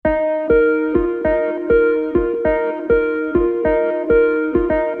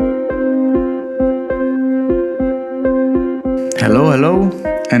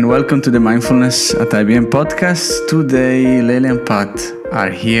and welcome to the Mindfulness at IBM podcast. Today, Lele and Pat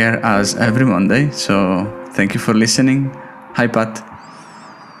are here as every Monday, so thank you for listening. Hi, Pat.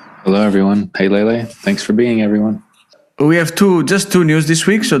 Hello, everyone. Hey, Lele. Thanks for being everyone. We have just two news this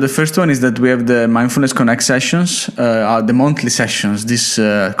week. So the first one is that we have the Mindfulness Connect sessions, the monthly sessions this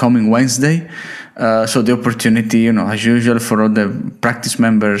coming Wednesday. So the opportunity, as usual, for all the practice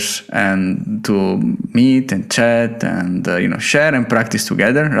members and to meet and chat and, share and practice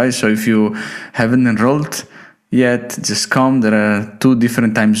together, right? So if you haven't enrolled yet, just come. There are 2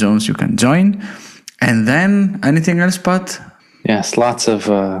 different time zones you can join. And then anything else, Pat? Yes, lots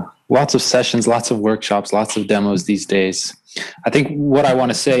of sessions, lots of workshops, lots of demos these days. I think what I want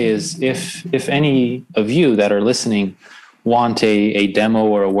to say is if any of you that are listening want a demo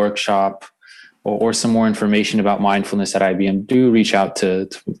or a workshop or some more information about mindfulness at IBM, do reach out to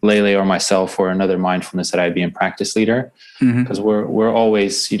Lele or myself or another mindfulness at IBM practice leader, because we're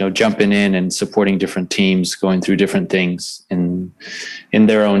always jumping in and supporting different teams going through different things in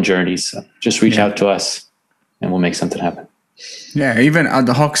their own journeys. So just reach out to us and we'll make something happen. Yeah, even ad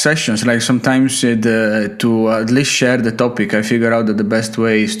hoc sessions, like sometimes to at least share the topic, I figure out that the best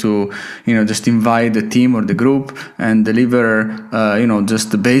way is to, just invite the team or the group and deliver,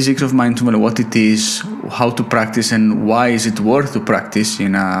 just the basics of mindfulness, what it is, how to practice, and why is it worth to practice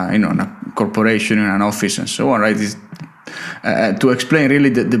in a corporation, in an office, and so on, right? To explain really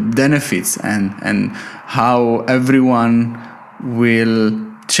the benefits and how everyone will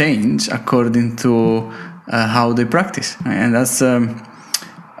change according to how they practice, and that's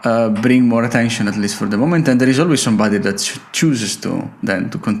bring more attention, at least for the moment. And there is always somebody that chooses to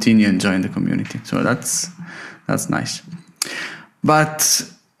continue and join the community. So that's nice. But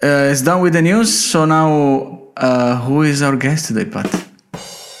it's done with the news. So now, who is our guest today, Pat?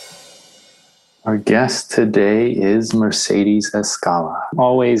 Our guest today is Mercedes Escala.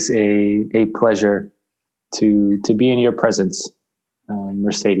 Always a pleasure to be in your presence,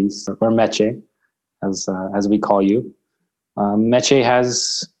 Mercedes, or Meche, as we call you. Meche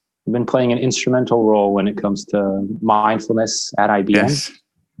has been playing an instrumental role when it comes to mindfulness at IBM. Yes.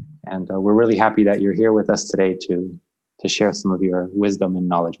 And we're really happy that you're here with us today to share some of your wisdom and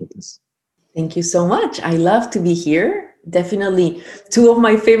knowledge with us. Thank you so much. I love to be here. Definitely 2 of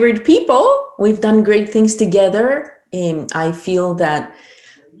my favorite people. We've done great things together. And I feel that,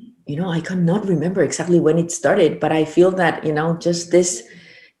 I cannot remember exactly when it started, but I feel that, just this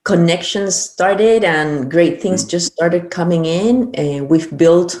connections started and great things just started coming in, and we've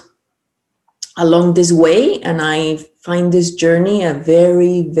built along this way. And I find this journey a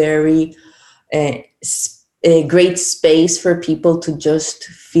very, very a great space for people to just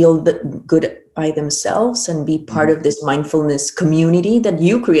feel good by themselves and be part of this mindfulness community that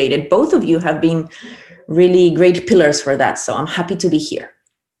you created. Both of you have been really great pillars for that. So I'm happy to be here.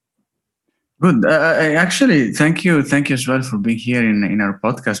 Good. Actually, thank you as well for being here in our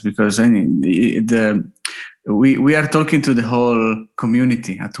podcast, because we are talking to the whole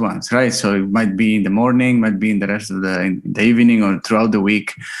community at once, right? So it might be in the morning, might be in the rest of the evening, or throughout the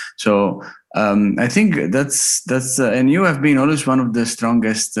week. So I think that's and you have been always one of the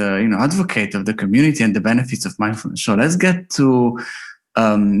strongest advocate of the community and the benefits of mindfulness. So let's get to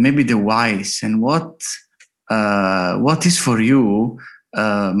maybe the whys and what is for you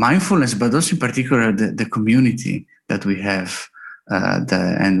mindfulness, but also in particular the community that we have,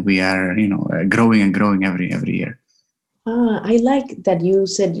 and we are growing and growing every year. I like that you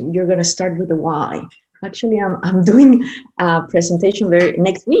said you're going to start with the why. Actually, I'm doing a presentation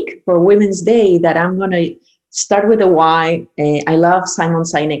next week for Women's Day that I'm going to start with the why. I love Simon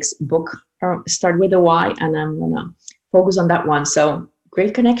Sinek's book, Start with the Why, and I'm going to focus on that one. So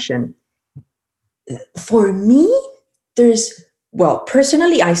great connection. For me,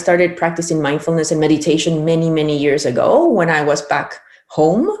 personally, I started practicing mindfulness and meditation many, many years ago when I was back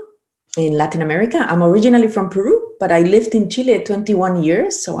home in Latin America. I'm originally from Peru, but I lived in Chile 21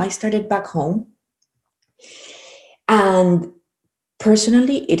 years. So I started back home. And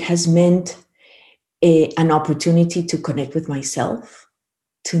personally, it has meant an opportunity to connect with myself,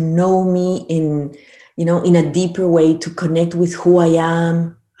 to know me in a deeper way, to connect with who I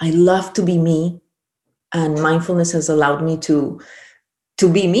am. I love to be me. And mindfulness has allowed me to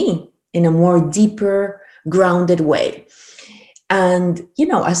be me in a more deeper, grounded way. And,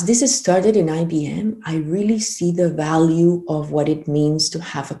 as this has started in IBM, I really see the value of what it means to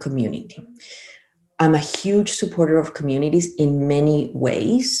have a community. I'm a huge supporter of communities in many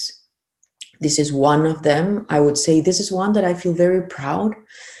ways. This is one of them. I would say this is one that I feel very proud.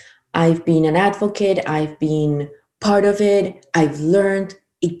 I've been an advocate. I've been part of it. I've learned.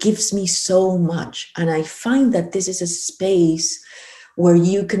 It gives me so much. And I find that this is a space where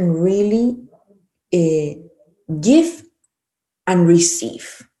you can really give and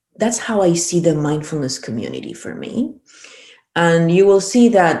receive. That's how I see the mindfulness community for me. And you will see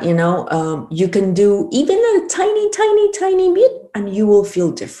that, you can do even a tiny bit and you will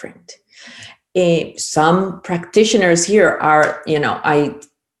feel different. Some practitioners here are, I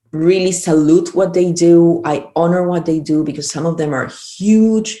really salute what they do. I honor what they do because some of them are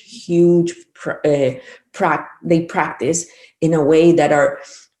huge they practice in a way that are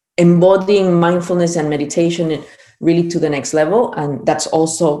embodying mindfulness and meditation really to the next level. And that's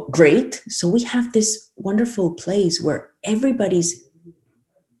also great. So we have this wonderful place where everybody's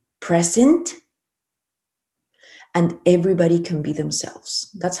present and everybody can be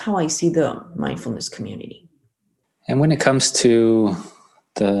themselves. That's how I see the mindfulness community. And when it comes to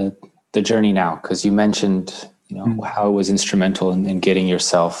the journey now, because you mentioned, how it was instrumental in getting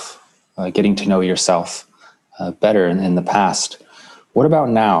to know yourself better in the past. What about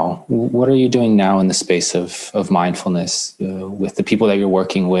now? What are you doing now in the space of mindfulness with the people that you're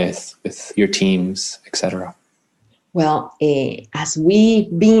working with your teams, etc.? Well, as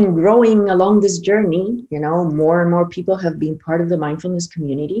we've been growing along this journey, more and more people have been part of the mindfulness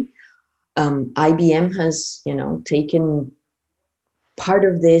community. IBM has, taken part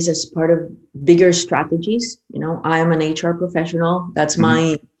of this as part of bigger strategies. I am an HR professional. That's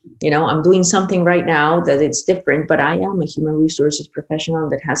my, I'm doing something right now that it's different, but I am a human resources professional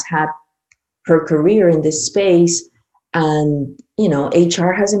that has had her career in this space. And,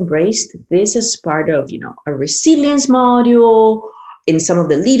 HR has embraced this as part of, a resilience module in some of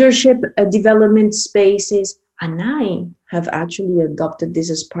the leadership development spaces. And I have actually adopted this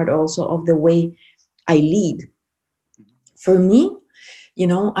as part also of the way I lead. For me,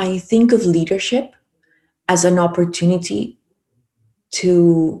 I think of leadership as an opportunity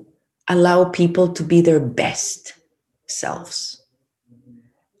to allow people to be their best selves.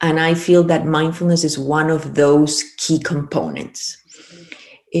 And I feel that mindfulness is one of those key components.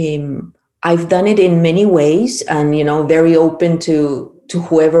 I've done it in many ways and, very open to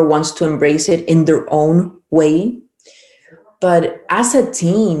whoever wants to embrace it in their own way. But as a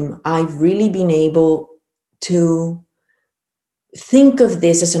team, I've really been able to think of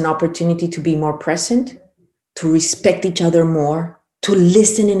this as an opportunity to be more present, to respect each other more, to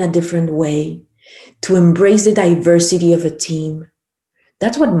listen in a different way, to embrace the diversity of a team.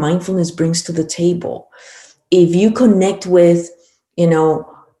 That's what mindfulness brings to the table. If you connect with,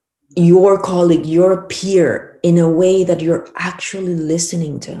 your colleague, your peer, in a way that you're actually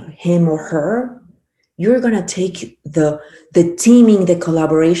listening to him or her, you're going to take the teaming, the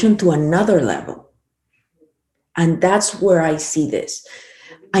collaboration to another level. And that's where I see this.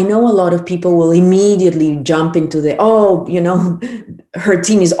 I know a lot of people will immediately jump into her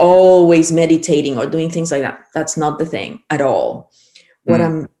team is always meditating or doing things like that. That's not the thing at all.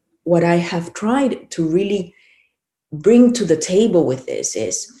 What I have tried to really bring to the table with this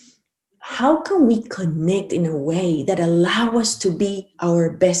is, how can we connect in a way that allow us to be our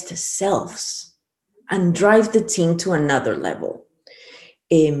best selves and drive the team to another level?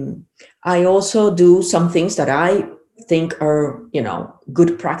 I also do some things that I think are,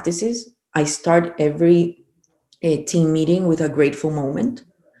 good practices. I start every team meeting with a grateful moment.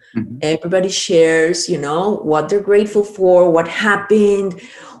 Mm-hmm. Everybody shares, what they're grateful for, what happened,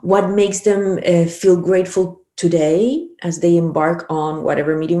 what makes them feel grateful today as they embark on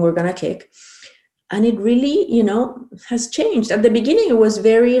whatever meeting we're going to kick. And it really, has changed. At the beginning, it was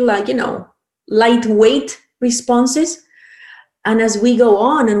very lightweight responses. And as we go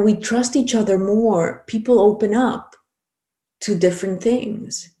on and we trust each other more, people open up to different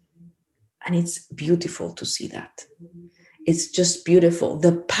things. And it's beautiful to see that. It's just beautiful.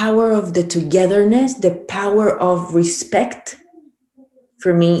 The power of the togetherness, the power of respect,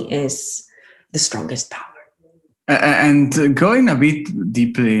 for me, is the strongest power. And going a bit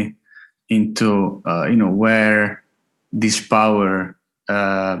deeply into, where this power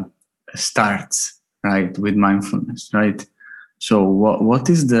starts, right, with mindfulness, right? So what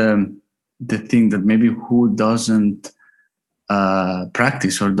is the thing that maybe who doesn't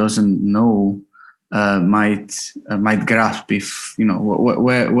practice or doesn't know might grasp if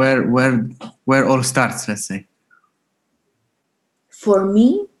where all starts, let's say? For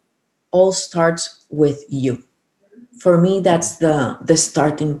me, all starts with you. For me, that's the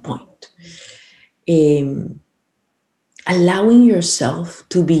starting point. Allowing yourself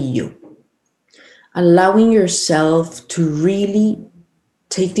to be you. Allowing yourself to really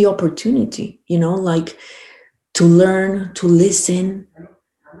take the opportunity, to learn, to listen,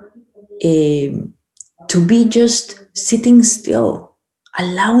 to be just sitting still,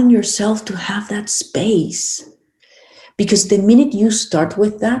 allowing yourself to have that space. Because the minute you start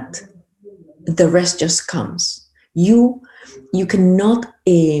with that, the rest just comes. You cannot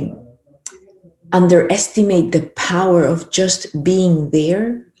underestimate the power of just being there,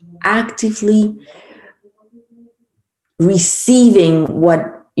 actively receiving what,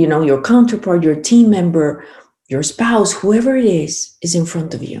 your counterpart, your team member, your spouse, whoever it is in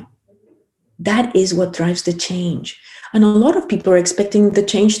front of you. That is what drives the change. And a lot of people are expecting the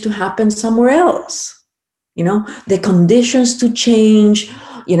change to happen somewhere else. The conditions to change,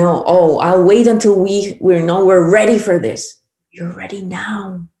 I'll wait until we're ready for this. You're ready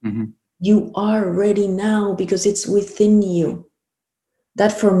now. Mm-hmm. You are ready now because it's within you.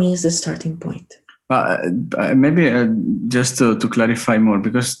 That for me is the starting point. Maybe just to clarify more,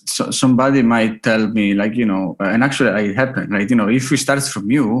 because somebody might tell me, like, and actually it happened, right? If it starts from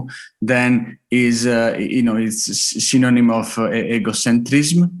you, then it's synonym of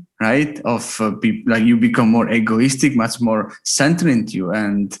egocentrism, right? Of people, like, you become more egoistic, much more centered into you.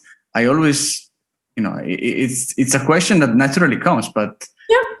 And I always, it's a question that naturally comes, but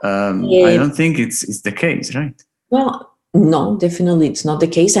I don't think it's the case, right? Well, no, definitely it's not the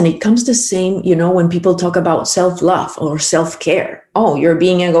case. And it comes the same, when people talk about self-love or self-care. Oh, you're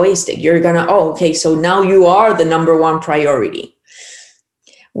being egoistic. You're okay, so now you are the number one priority.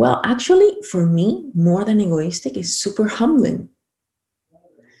 Well, actually, for me, more than egoistic is super humbling.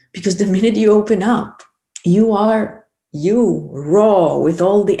 Because the minute you open up, you are you, raw, with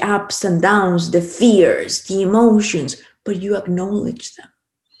all the ups and downs, the fears, the emotions, but you acknowledge them.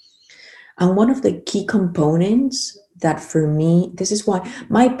 And one of the key components that for me, this is why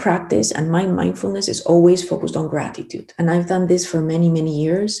my practice and my mindfulness is always focused on gratitude. And I've done this for many, many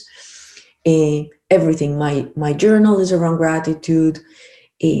years. Everything, my journal is around gratitude,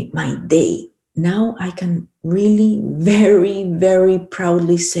 my day. Now I can really very, very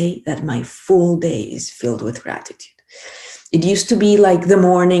proudly say that my full day is filled with gratitude. It used to be like the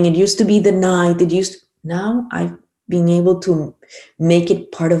morning, it used to be the night, now I've been able to make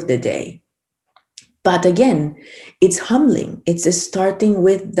it part of the day. But again, it's humbling. It's starting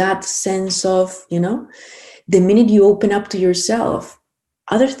with that sense of, the minute you open up to yourself,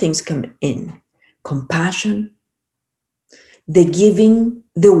 other things come in. Compassion, the giving,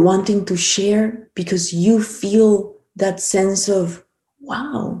 the wanting to share, because you feel that sense of,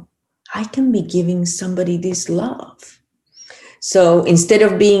 wow, I can be giving somebody this love. So instead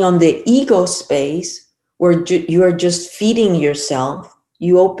of being on the ego space where you are just feeding yourself,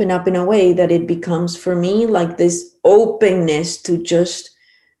 you open up in a way that it becomes, for me, like this openness to just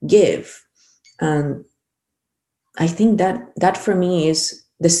give. And I think that for me is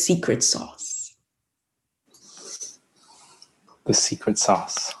the secret sauce. The secret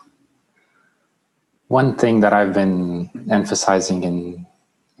sauce. One thing that I've been emphasizing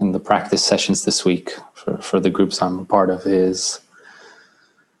in the practice sessions this week for the groups I'm a part of is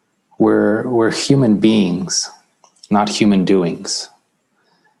we're human beings, not human doings.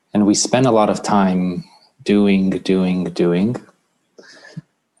 And we spend a lot of time doing.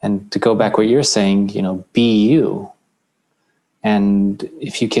 And to go back what you're saying, be you. And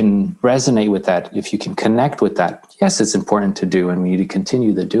if you can resonate with that, if you can connect with that, yes, it's important to do and we need to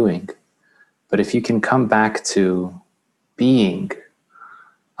continue the doing. But if you can come back to being,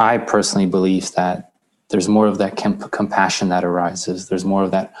 I personally believe that there's more of that compassion that arises. There's more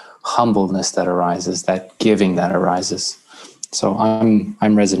of that humbleness that arises, that giving that arises. So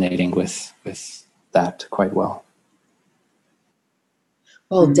I'm resonating with that quite well.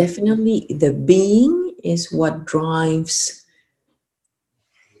 Well, definitely the being is what drives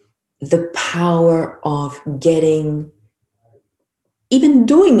the power of even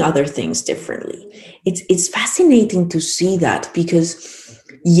doing other things differently. It's fascinating to see that, because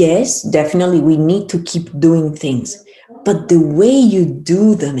yes, definitely we need to keep doing things, but the way you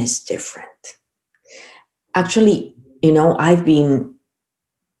do them is different. Actually, I've been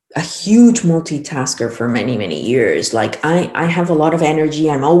a huge multitasker for many, many years. Like I have a lot of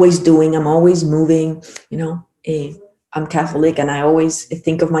energy. I'm always doing, I'm always moving, I'm Catholic and I always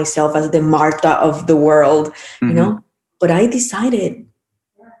think of myself as the Martha of the world, but I decided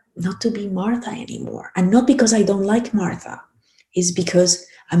not to be Martha anymore. And not because I don't like Martha, it's because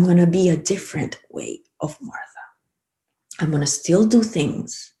I'm going to be a different way of Martha. I'm going to still do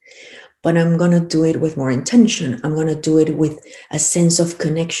things, but I'm going to do it with more intention. I'm going to do it with a sense of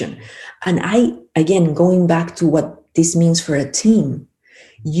connection. And again, going back to what this means for a team,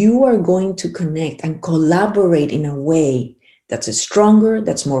 you are going to connect and collaborate in a way that's stronger,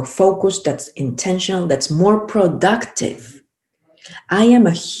 that's more focused, that's intentional, that's more productive. I am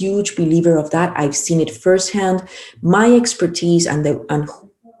a huge believer of that. I've seen it firsthand. My expertise and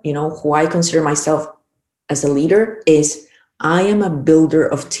who I consider myself as a leader is I am a builder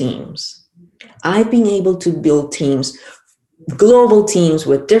of teams. I've been able to build teams, global teams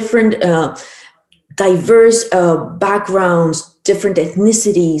with different diverse backgrounds, different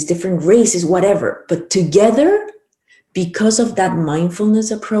ethnicities, different races, whatever. But together, because of that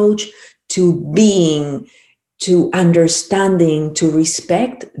mindfulness approach to being, to understanding, to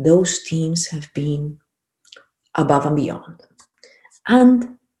respect, those teams have been above and beyond.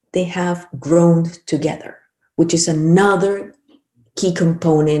 And they have grown together, which is another key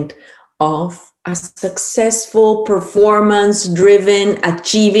component of a successful, performance-driven,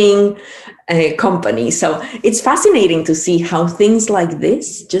 achieving company. So it's fascinating to see how things like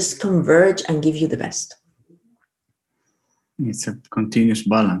this just converge and give you the best. It's a continuous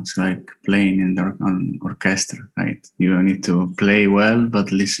balance, like playing in an orchestra, right? You need to play well,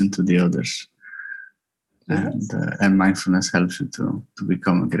 but listen to the others. Yes. And mindfulness helps you to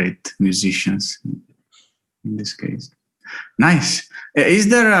become great musicians in this case. Nice. Is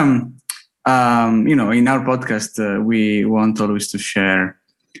there, in our podcast, we want always to share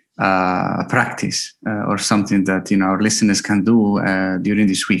a practice or something that, our listeners can do during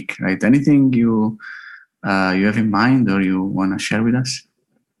this week, right? Anything you have in mind or you want to share with us?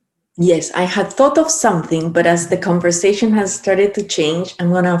 Yes, I had thought of something, but as the conversation has started to change, I'm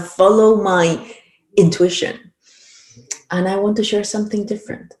going to follow my intuition. And I want to share something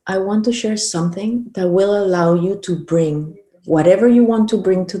different. I want to share something that will allow you to bring whatever you want to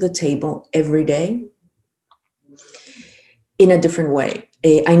bring to the table every day in a different way.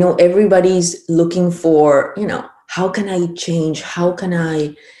 I know everybody's looking for, how can I change? How can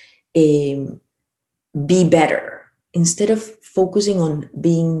I be better? Instead of focusing on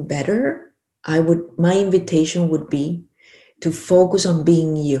being better, my invitation would be to focus on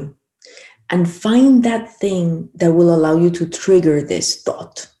being you and find that thing that will allow you to trigger this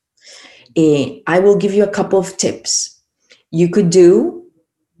thought. I will give you a couple of tips. You could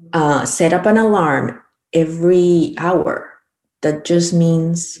set up an alarm every hour. That just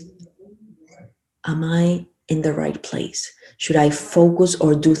means, am I in the right place? Should I focus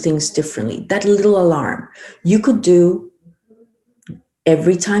or do things differently? That little alarm. You could do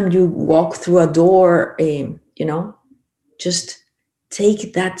every time you walk through a door, just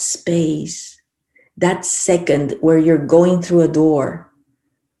take that space, that second where you're going through a door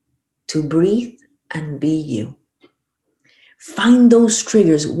to breathe and be you. Find those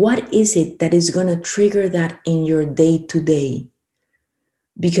triggers. What is it that is going to trigger that in your day-to-day?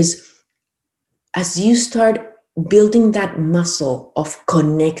 Because as you start building that muscle of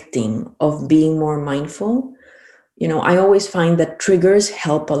connecting, of being more mindful, I always find that triggers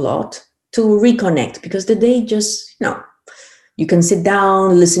help a lot to reconnect, because the day just, you can sit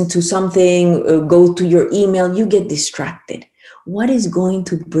down, listen to something, go to your email, you get distracted. What is going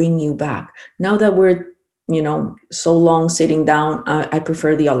to bring you back? Now that we're, so long sitting down, I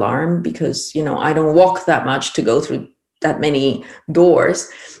prefer the alarm because, I don't walk that much to go through that many doors.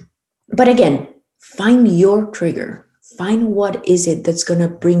 But again, find your trigger. Find what is it that's going to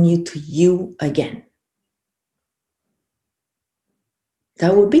bring you to you again.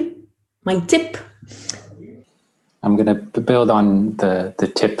 That would be my tip. I'm going to build on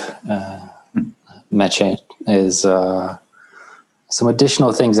the tip, Meche, is some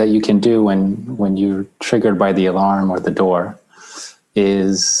additional things that you can do when you're triggered by the alarm or the door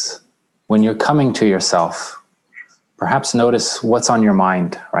is when you're coming to yourself, perhaps notice what's on your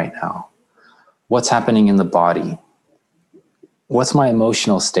mind right now. What's happening in the body? What's my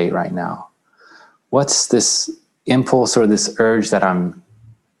emotional state right now? What's this impulse or this urge that I'm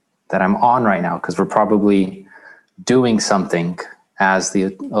on right now? Because we're probably doing something as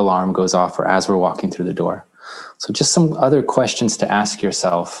the alarm goes off or as we're walking through the door. So just some other questions to ask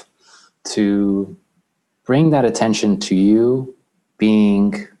yourself to bring that attention to you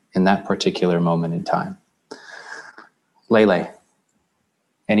being in that particular moment in time. Lele,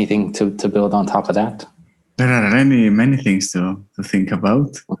 anything to build on top of that? There are many things to think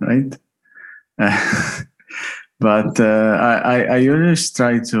about, right? But I always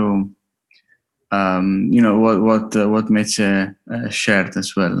try to, what Meche shared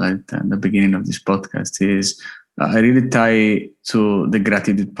as well, right, at the beginning of this podcast is I really tie to the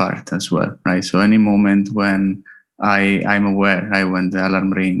gratitude part as well, right? So any moment when I'm aware, right, when the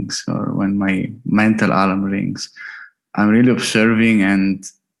alarm rings or when my mental alarm rings, I'm really observing and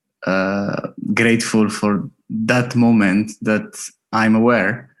grateful for that moment that I'm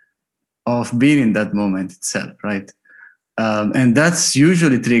aware of being in that moment itself, right? And that's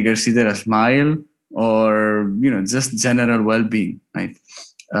usually triggers either a smile or, just general well-being, right?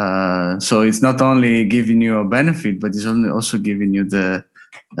 So it's not only giving you a benefit, but it's also giving you the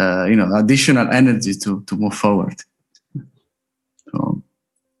additional energy to move forward. So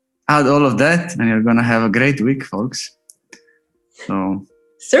add all of that, and you're gonna have a great week, folks. So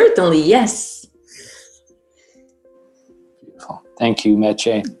certainly, yes. Beautiful. Thank you,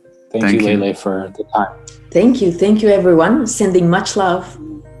 Meche. Thank you, Lele, for the time. Thank you, everyone. Sending much love.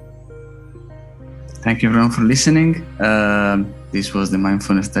 Thank you, everyone, for listening. This was the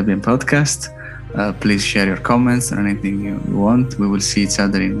Mindfulness Debian podcast. Please share your comments or anything you want. We will see each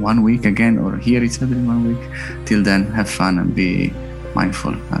other in 1 week again, or hear each other in 1 week. Till then, have fun and be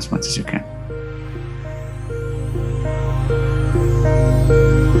mindful as much as you can.